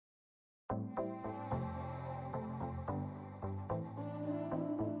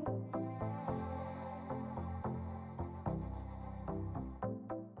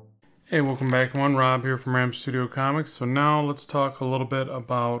Hey, welcome back. I'm Rob here from Ram Studio Comics. So now let's talk a little bit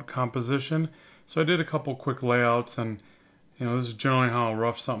about composition. So I did a couple quick layouts, and this is generally how I'll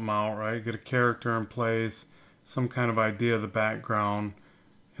rough something out, right? Get a character in place, some kind of idea of the background,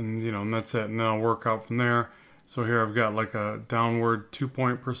 and and that's it. And then I'll work out from there. So here I've got like a downward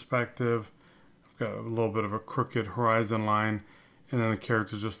 2-point perspective. I've got a little bit of a crooked horizon line, and then the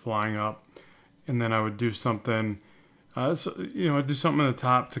character's just flying up. And then I would do something. I'd do something at the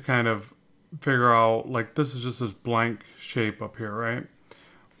top to kind of figure out, like, this is just this blank shape up here, right?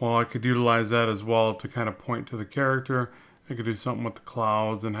 Well, I could utilize that as well to kind of point to the character. I could do something with the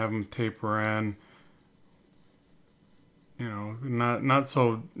clouds and have them taper in, not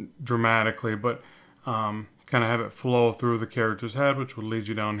so dramatically, but kind of have it flow through the character's head, which would lead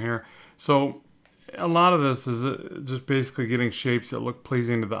you down here. So a lot of this is just basically getting shapes that look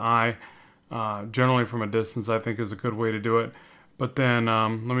pleasing to the eye. Generally from a distance, I think, is a good way to do it. But then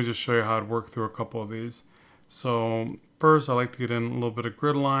let me just show you how I'd work through a couple of these. So first, I like to get in a little bit of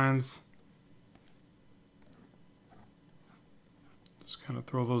grid lines. Just kind of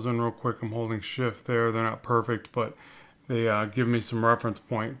throw those in real quick. I'm holding shift there. They're not perfect, but they give me some reference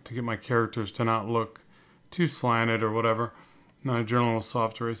point to get my characters to not look too slanted or whatever. Now I generally will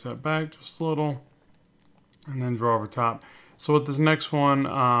soft erase that back just a little, and then draw over top. So with this next one,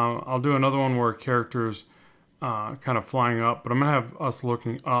 I'll do another one where a character's kind of flying up, but I'm going to have us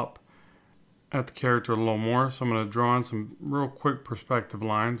looking up at the character a little more. So I'm going to draw in some real quick perspective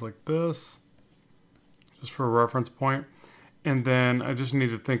lines like this, just for a reference point. And then I just need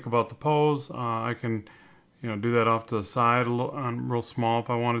to think about the pose. I can, do that off to the side a little, real small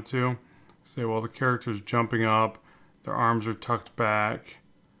if I wanted to. Say, well, the character's jumping up, their arms are tucked back,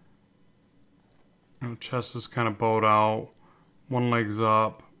 chest is kind of bowed out. One leg's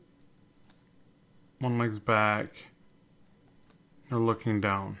up, one leg's back, they're looking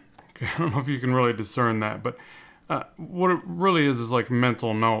down. Okay, I don't know if you can really discern that, but what it really is like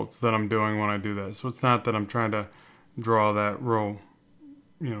mental notes that I'm doing when I do that. So it's not that I'm trying to draw that real,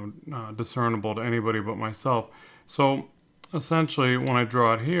 discernible to anybody but myself. So essentially, when I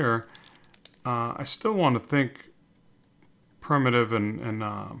draw it here, I still want to think primitive and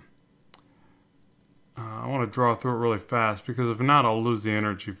I want to draw through it really fast, because if not, I'll lose the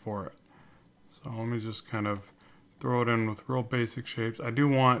energy for it. So let me just kind of throw it in with real basic shapes. I do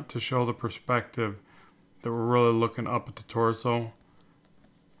want to show the perspective that we're really looking up at the torso.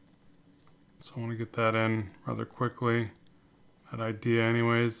 So I want to get that in rather quickly. That idea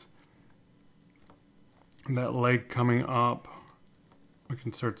anyways. And that leg coming up, we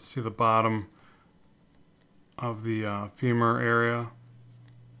can start to see the bottom of the femur area,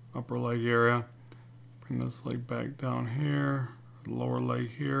 upper leg area. Bring this leg back down here, lower leg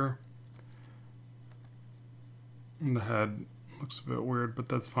here. And the head looks a bit weird, but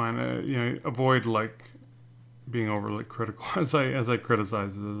that's fine. Avoid like being overly critical as I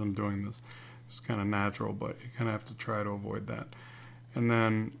criticize it as I'm doing this. It's kind of natural, but you kind of have to try to avoid that. And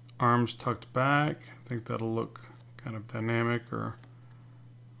then arms tucked back. I think that'll look kind of dynamic or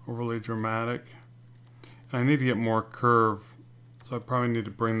overly dramatic. And I need to get more curve, so I probably need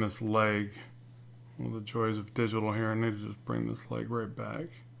to bring this leg. One of the joys of digital here, I need to just bring this leg right back.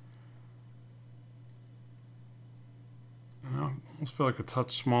 I almost feel like a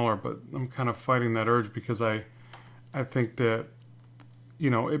touch smaller, but I'm kind of fighting that urge because I think that,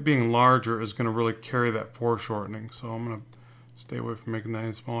 it being larger is going to really carry that foreshortening. So I'm going to stay away from making that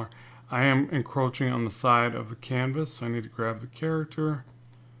any smaller. I am encroaching on the side of the canvas, so I need to grab the character,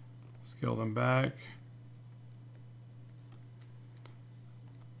 scale them back.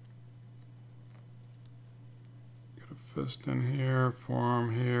 Fist in here,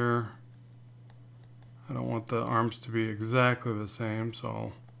 forearm here. I don't want the arms to be exactly the same, so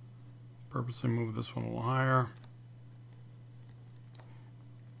I'll purposely move this one a little higher.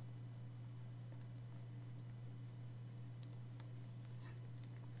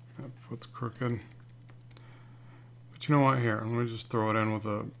 That foot's crooked. But you know what, here, let me just throw it in with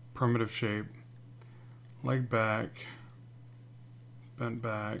a primitive shape. Leg back, bent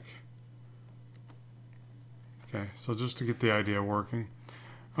back. Okay, so just to get the idea working.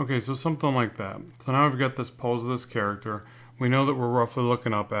 Okay, so something like that. So now I've got this pose of this character. We know that we're roughly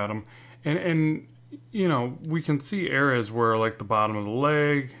looking up at him. And we can see areas where, like the bottom of the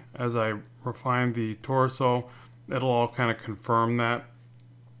leg, as I refine the torso, it'll all kind of confirm that.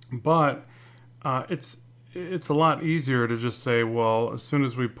 But it's a lot easier to just say, well, as soon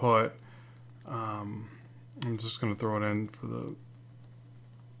as we put, I'm just going to throw it in for the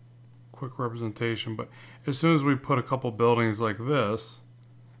quick representation, but as soon as we put a couple buildings like this,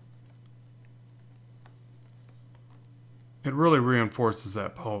 it really reinforces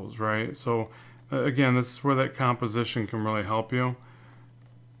that pose, right? So again, this is where that composition can really help you.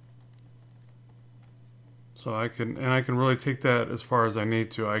 So I can really take that as far as I need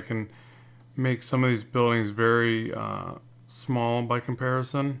to. I can make some of these buildings very small by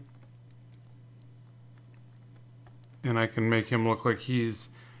comparison. And I can make him look like he's,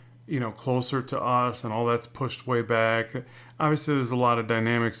 you know, closer to us, and all that's pushed way back. Obviously, there's a lot of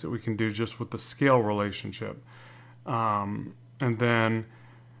dynamics that we can do just with the scale relationship. And then,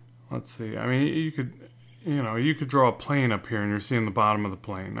 let's see, I mean, you could draw a plane up here and you're seeing the bottom of the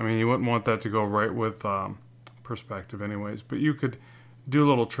plane. I mean, you wouldn't want that to go right with perspective anyways, but you could do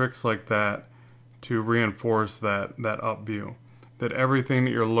little tricks like that to reinforce that up view, that everything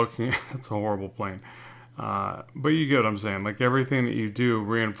that you're looking at, it's a horrible plane. But you get what I'm saying. Like, everything that you do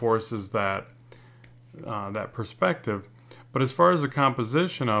reinforces that that perspective. But as far as the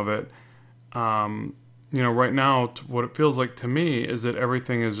composition of it, you know, right now, what it feels like to me is that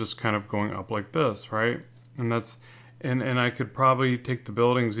everything is just kind of going up like this, right? And that's, and I could probably take the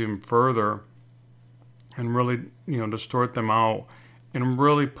buildings even further and really, you know, distort them out and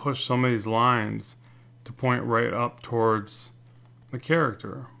really push some of these lines to point right up towards the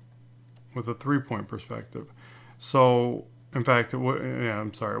character with a 3-point perspective. So, in fact, it would, yeah,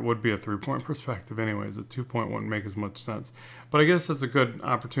 I'm sorry, it would be a 3-point perspective anyways. A 2-point wouldn't make as much sense. But I guess that's a good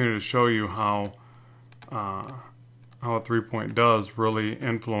opportunity to show you how a 3-point does really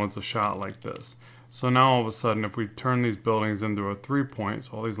influence a shot like this. So now all of a sudden, if we turn these buildings into a 3-point,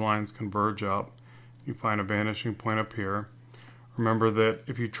 so all these lines converge up, you find a vanishing point up here. Remember that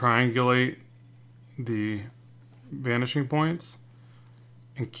if you triangulate the vanishing points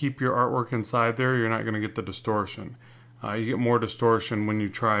and keep your artwork inside there, you're not going to get the distortion. You get more distortion when you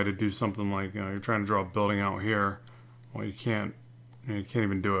try to do something like, you know, you're trying to draw a building out here. Well, you can't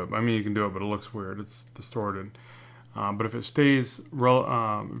even do it. I mean, you can do it, but it looks weird. It's distorted. But if it stays,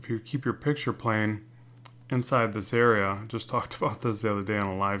 if you keep your picture plane inside this area, I just talked about this the other day on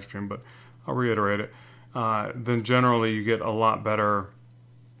a live stream, but I'll reiterate it, then generally you get a lot better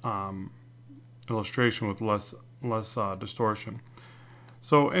illustration with less distortion.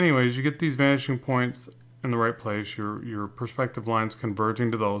 So anyways, you get these vanishing points in the right place, your perspective lines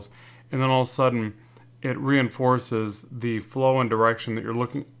converging to those, and then all of a sudden it reinforces the flow and direction that you're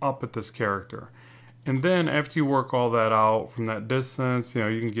looking up at this character. And then after you work all that out from that distance, you know,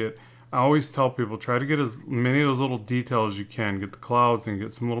 you can get, I always tell people, try to get as many of those little details as you can. Get the clouds and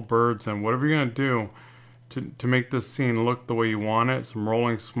get some little birds and whatever you're going to do to make this scene look the way you want it. Some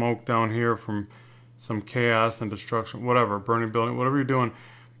rolling smoke down here from some chaos and destruction, whatever, burning building, whatever you're doing.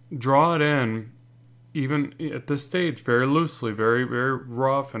 Draw it in, even at this stage, very loosely, very, very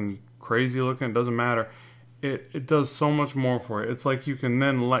rough and crazy looking. It doesn't matter. It does so much more for you. It's like you can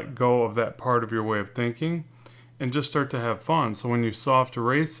then let go of that part of your way of thinking and just start to have fun. So when you soft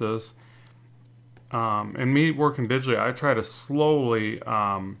erase this, and me working digitally, I try to slowly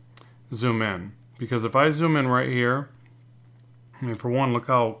zoom in. Because if I zoom in right here, I mean, for one, look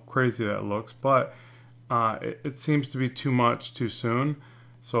how crazy that looks, but it seems to be too much too soon.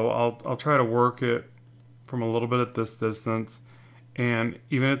 So I'll try to work it from a little bit at this distance. And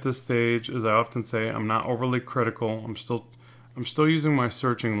even at this stage, as I often say, I'm not overly critical. I'm still using my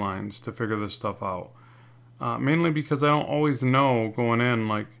searching lines to figure this stuff out. Mainly because I don't always know going in,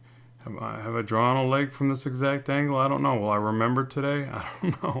 like, have I drawn a leg from this exact angle? I don't know. Will I remember today? I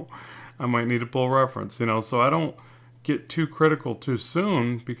don't know. I might need to pull reference, you know. So I don't get too critical too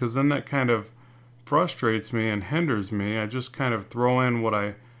soon, because then that kind of frustrates me and hinders me. I just kind of throw in what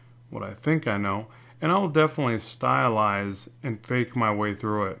I think I know. And I'll definitely stylize and fake my way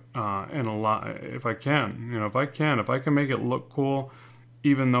through it, and a lot, if I can. You know, if I can make it look cool,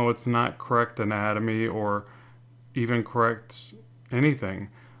 even though it's not correct anatomy or even correct anything,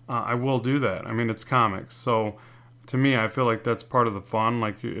 I will do that. I mean, it's comics, so to me, I feel like that's part of the fun.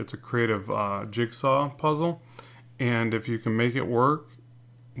 Like, it's a creative jigsaw puzzle, and if you can make it work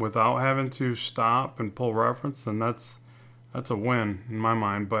without having to stop and pull reference, then that's a win in my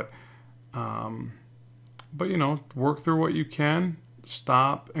mind. But you know, work through what you can,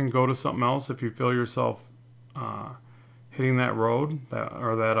 stop and go to something else if you feel yourself hitting that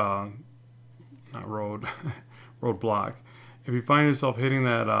roadblock. If you find yourself hitting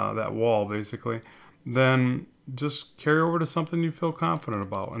that wall, basically, then just carry over to something you feel confident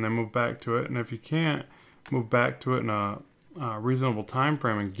about, and then move back to it. And if you can't move back to it in a reasonable time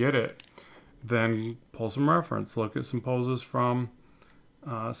frame and get it, then pull some reference. Look at some poses from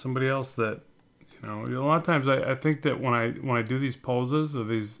somebody else that, you know, a lot of times I think that when I do these poses or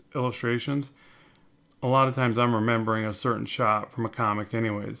these illustrations, a lot of times I'm remembering a certain shot from a comic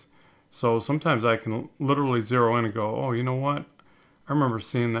anyways. So sometimes I can literally zero in and go, oh, you know what? I remember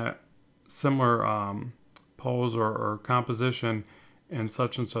seeing that similar pose or composition in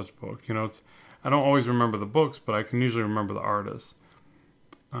such and such book. You know, I don't always remember the books, but I can usually remember the artists.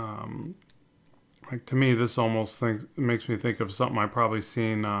 Like to me, this almost makes me think of something I probably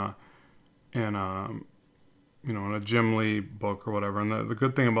seen in you know, in a Jim Lee book or whatever. And the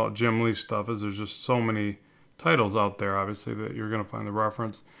good thing about Jim Lee stuff is there's just so many titles out there, obviously, that you're going to find the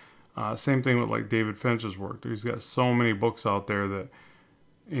reference. Same thing with like David Finch's work. He's got so many books out there that,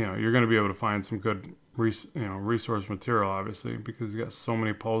 you know, you're going to be able to find some good resource material, obviously, because he's got so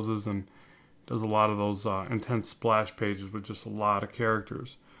many poses and does a lot of those intense splash pages with just a lot of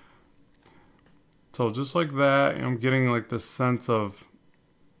characters. So just like that, I'm getting like this sense of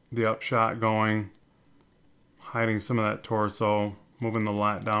the upshot going, hiding some of that torso, moving the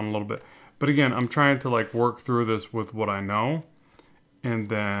lat down a little bit. But again, I'm trying to like work through this with what I know, and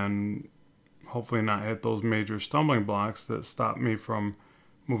then hopefully not hit those major stumbling blocks that stop me from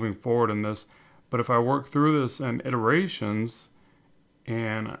moving forward in this. But if I work through this in iterations,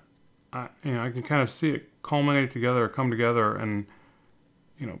 and I can kind of see it culminate together, come together, and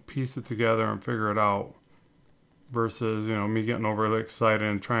piece it together and figure it out, versus me getting overly excited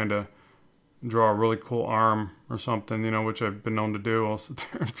and trying to draw a really cool arm or something, which I've been known to do. I'll sit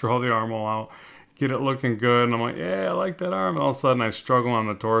there and draw the arm all out, get it looking good, and I'm like, yeah, I like that arm. And all of a sudden I struggle on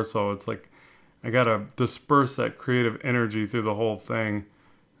the torso. It's like I gotta disperse that creative energy through the whole thing.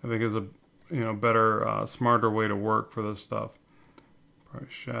 I think is a better, smarter way to work for this stuff. Probably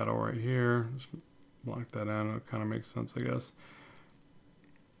shadow right here. Just block that in. It kind of makes sense, I guess.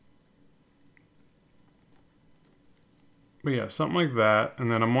 But yeah, something like that. And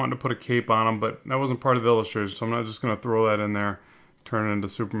then I'm wanting to put a cape on him, but that wasn't part of the illustration, so I'm not just going to throw that in there, turn it into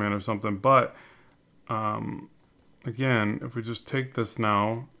Superman or something. But, again, if we just take this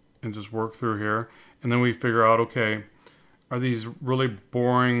now and just work through here, and then we figure out, okay, are these really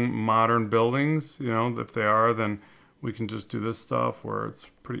boring modern buildings? If they are, then we can just do this stuff where it's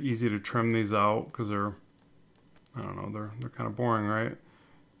pretty easy to trim these out because they're, I don't know, they're kind of boring, right?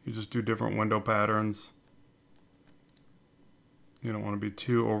 You just do different window patterns. You don't want to be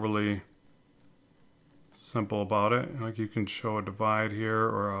too overly simple about it. Like you can show a divide here,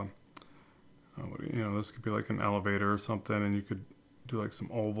 or this could be like an elevator or something, and you could do like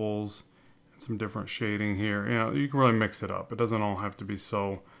some ovals and some different shading here. You can really mix it up. It doesn't all have to be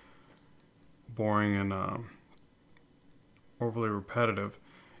so boring and overly repetitive.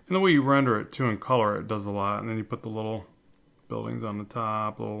 And the way you render it too in color, it does a lot. And then you put the little buildings on the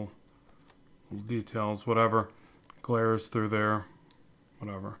top, little details, whatever, glares through there,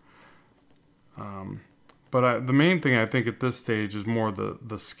 whatever. But the main thing I think at this stage is more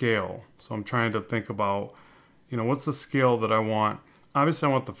the scale. So I'm trying to think about, what's the scale that I want? Obviously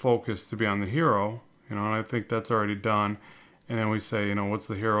I want the focus to be on the hero, and I think that's already done. And then we say, what's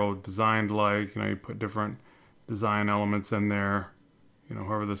the hero designed like? You put different design elements in there,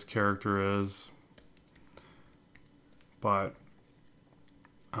 whoever this character is. But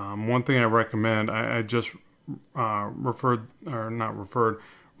one thing I recommend, I just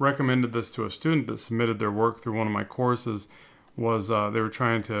recommended this to a student that submitted their work through one of my courses, was they were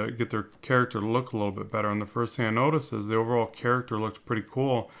trying to get their character to look a little bit better. And the first thing I noticed is the overall character looks pretty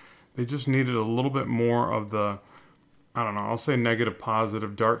cool. They just needed a little bit more of the, I don't know, I'll say negative,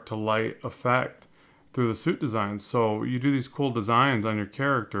 positive, dark to light effect through the suit designs. So you do these cool designs on your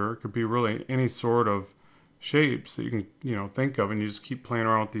character. It could be really any sort of shapes that you can, think of, and you just keep playing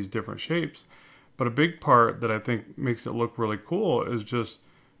around with these different shapes. But a big part that I think makes it look really cool is just,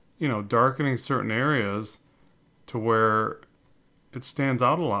 darkening certain areas to where it stands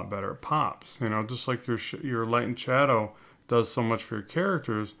out a lot better. It pops, just like your light and shadow does so much for your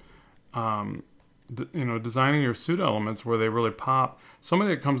characters. Designing your suit elements where they really pop.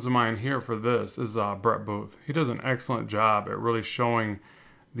 Somebody that comes to mind here for this is Brett Booth. He does an excellent job at really showing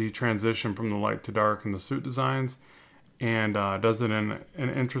the transition from the light to dark in the suit designs, and does it in an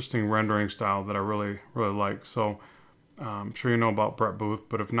interesting rendering style that I really, really like. So I'm sure you know about Brett Booth,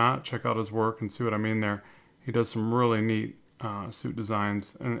 but if not, check out his work and see what I mean there. He does some really neat suit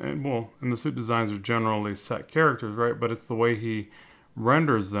designs, and the suit designs are generally set characters, right? But it's the way he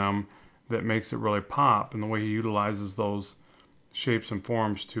renders them that makes it really pop, and the way he utilizes those shapes and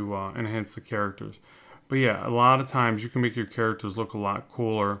forms to enhance the characters. But yeah, a lot of times you can make your characters look a lot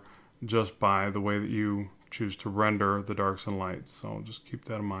cooler just by the way that you choose to render the darks and lights. So just keep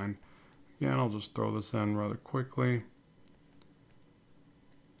that in mind. Again, I'll just throw this in rather quickly.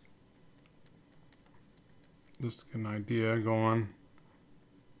 Just to get an idea going.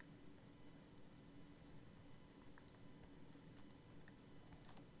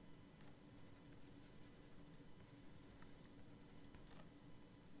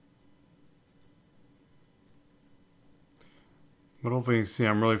 But hopefully you can see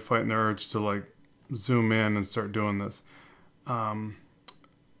I'm really fighting the urge to like zoom in and start doing this.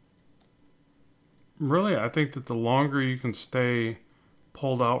 Really, I think that the longer you can stay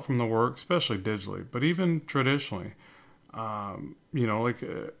pulled out from the work, especially digitally, but even traditionally, you know, like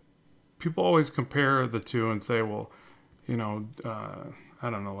people always compare the two and say, well, you know, I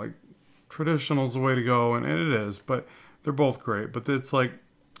don't know, like traditional is the way to go, and it is, but they're both great. But it's like,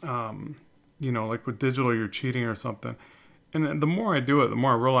 you know, like with digital, you're cheating or something. And the more I do it, the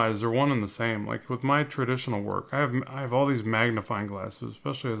more I realize they're one and the same. Like with my traditional work, I have all these magnifying glasses,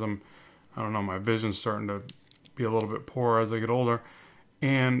 especially as I don't know, my vision's starting to be a little bit poor as I get older.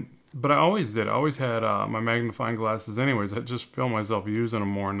 But I always did. I always had my magnifying glasses anyways. I just feel myself using them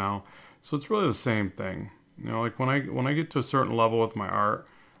more now. So it's really the same thing. You know, like when I get to a certain level with my art,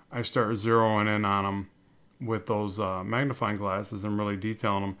 I start zeroing in on them with those magnifying glasses and really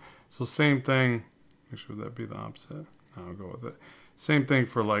detailing them. So same thing. Actually, would that be the opposite? I'll go with it. Same thing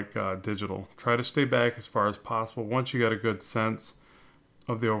for like digital. Try to stay back as far as possible. Once you get a good sense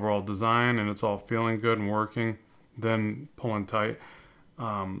of the overall design and it's all feeling good and working, then pull in tight.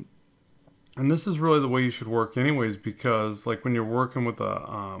 And this is really the way you should work anyways, because like when you're working with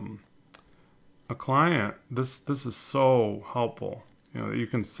a client, this is so helpful. You know, that you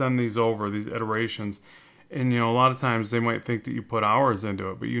can send these over, these iterations, and you know, a lot of times they might think that you put hours into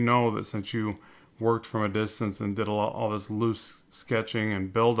it, but you know that since you worked from a distance and did all this loose sketching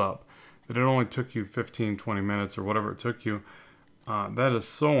and build up, that it only took you 15-20 minutes or whatever it took you. That is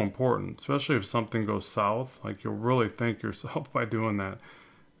so important, especially if something goes south. Like you'll really thank yourself by doing that,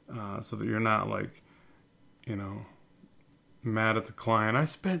 so that you're not like, you know, mad at the client. I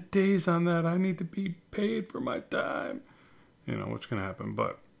spent days on that. I need to be paid for my time. You know, which can happen.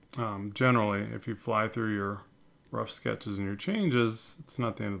 But generally, if you fly through your rough sketches and your changes, it's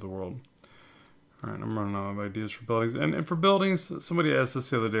not the end of the world. All right, I'm running out of ideas for buildings. And for buildings, somebody asked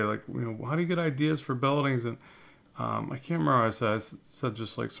us the other day, like, you know, how do you get ideas for buildings? And I can't remember what I said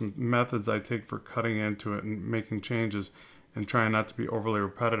just like some methods I take for cutting into it and making changes and trying not to be overly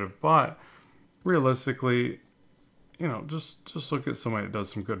repetitive. But realistically, you know, just look at somebody that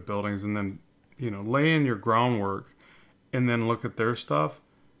does some good buildings and then, you know, lay in your groundwork and then look at their stuff.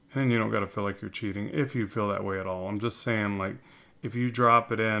 And then you don't got to feel like you're cheating if you feel that way at all. I'm just saying, like, if you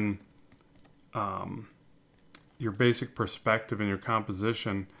drop it in your basic perspective and your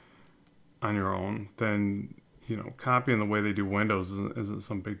composition on your own, then, you know, copying the way they do windows isn't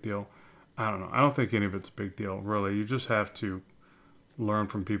some big deal. I don't know. I don't think any of it's a big deal, really. You just have to learn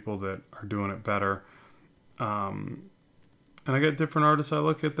from people that are doing it better. And I get different artists I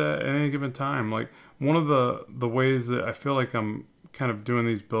look at that at any given time. Like one of the ways that I feel like I'm kind of doing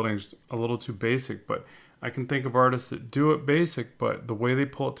these buildings a little too basic, but I can think of artists that do it basic, but the way they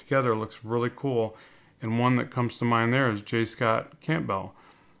pull it together looks really cool. And one that comes to mind there is J. Scott Campbell.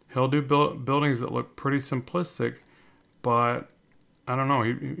 He'll do buildings that look pretty simplistic, but I don't know,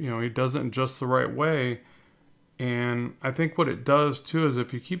 he does it in just the right way. And I think what it does too is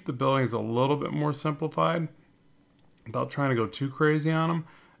if you keep the buildings a little bit more simplified, without trying to go too crazy on them,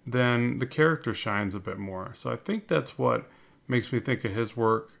 then the character shines a bit more. So I think that's what makes me think of his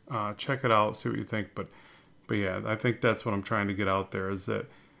work. Check it out, see what you think. But yeah, I think that's what I'm trying to get out there, is that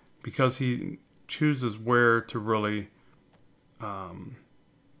because he chooses where to really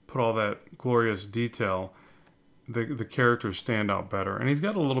put all that glorious detail, the characters stand out better. And he's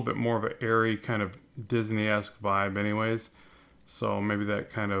got a little bit more of an airy kind of Disney-esque vibe anyways. So maybe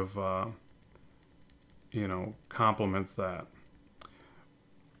that kind of, you know, complements that.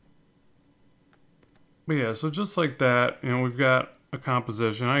 But yeah, so just like that, you know, we've got a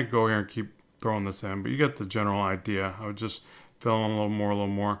composition. I could go here and keep throwing this in, but you get the general idea. I would just fill in a little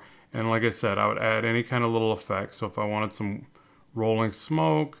more. And like I said, I would add any kind of little effect. So if I wanted some rolling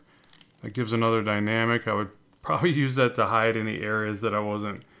smoke, that gives another dynamic. I would probably use that to hide any areas that I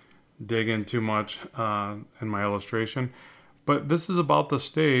wasn't digging too much in my illustration. But this is about the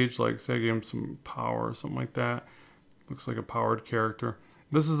stage, like say I give him some power or something like that. Looks like a powered character.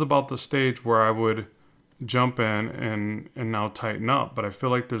 This is about the stage where I would jump in and now tighten up. But I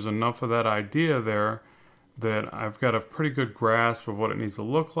feel like there's enough of that idea there that I've got a pretty good grasp of what it needs to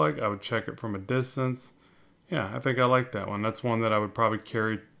look like. I would check it from a distance. Yeah, I think I like that one. That's one that I would probably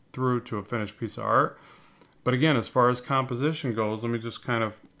carry through to a finished piece of art. But again, as far as composition goes, let me just kind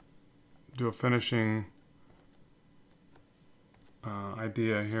of do a finishing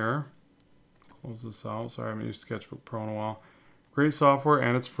idea here. Close this out. Sorry, I haven't used Sketchbook Pro in a while. Great software,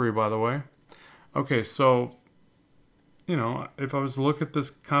 and it's free, by the way. Okay, so, you know, if I was to look at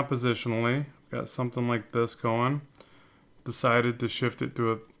this compositionally, got something like this going, decided to shift it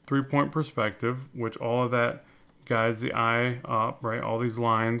to a 3-point perspective, which all of that guides the eye up, right? All these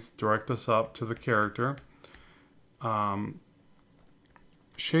lines direct us up to the character.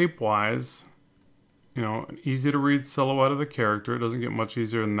 Shape-wise, you know, an easy to read silhouette of the character. It doesn't get much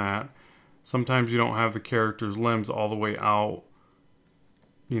easier than that. Sometimes you don't have the character's limbs all the way out,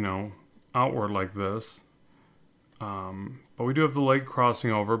 you know, outward like this. But we do have the leg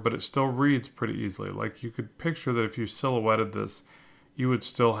crossing over, but it still reads pretty easily. Like you could picture that if you silhouetted this, you would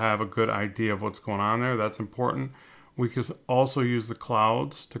still have a good idea of what's going on there. That's important. We could also use the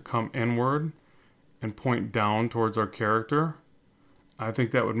clouds to come inward and point down towards our character. I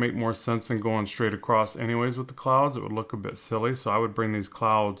think that would make more sense than going straight across anyways with the clouds. It would look a bit silly. So I would bring these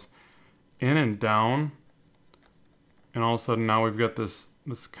clouds in and down. And all of a sudden now we've got this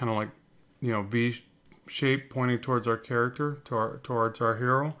kind of like, you know, V shape pointing towards our character, towards our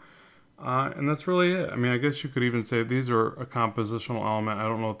hero. And that's really it. I mean, I guess you could even say these are a compositional element. I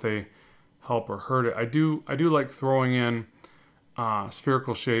don't know if they help or hurt it. I do like throwing in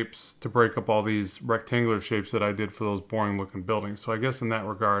spherical shapes to break up all these rectangular shapes that I did for those boring looking buildings. So I guess in that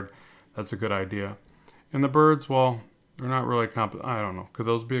regard, that's a good idea. And the birds, well, they're not really I don't know. Could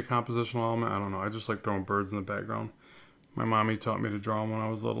those be a compositional element? I don't know. I just like throwing birds in the background. My mommy taught me to draw them when I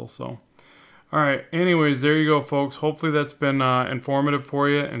was little, so. All right, anyways, there you go, folks. Hopefully that's been informative for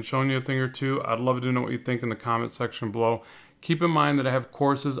you and shown you a thing or two. I'd love to know what you think in the comment section below. Keep in mind that I have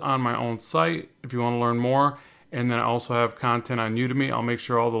courses on my own site if you want to learn more. And then I also have content on Udemy. I'll make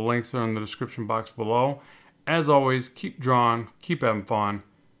sure all the links are in the description box below. As always, keep drawing, keep having fun,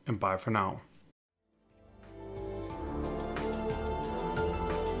 and bye for now.